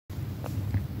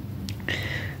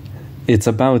It's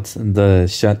about the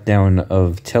shutdown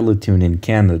of Teletoon in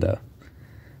Canada.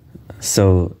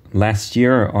 So last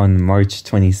year on March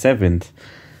 27th,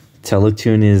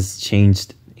 Teletoon is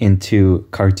changed into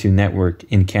Cartoon Network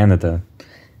in Canada.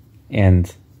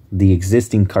 And the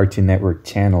existing Cartoon Network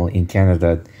channel in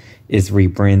Canada is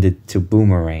rebranded to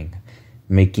Boomerang,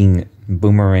 making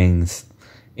Boomerang's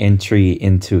entry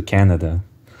into Canada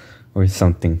or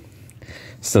something.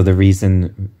 So the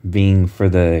reason being for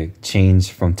the change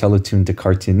from Teletoon to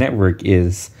Cartoon Network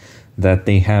is that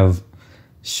they have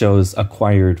shows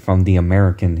acquired from the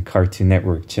American Cartoon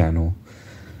Network channel,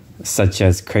 such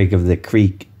as Craig of the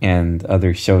Creek and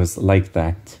other shows like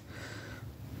that.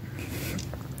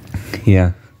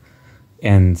 Yeah.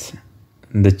 And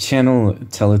the channel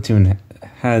Teletoon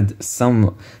had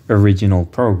some original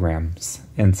programs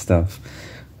and stuff,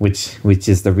 which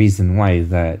is the reason why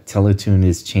that Teletoon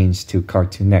is changed to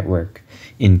Cartoon Network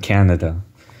in Canada,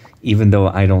 even though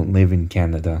I don't live in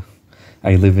Canada.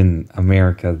 I live in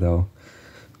America, though.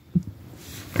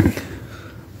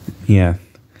 Yeah,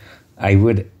 I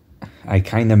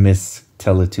kind of miss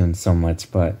Teletoon so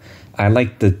much, but I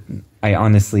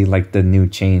honestly like the new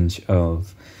change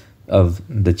of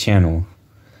the channel.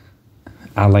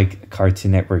 I like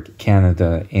Cartoon Network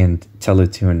Canada and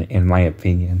Teletoon, in my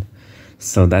opinion.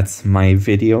 So that's my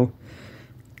video.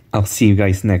 I'll see you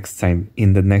guys next time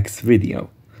in the next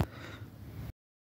video.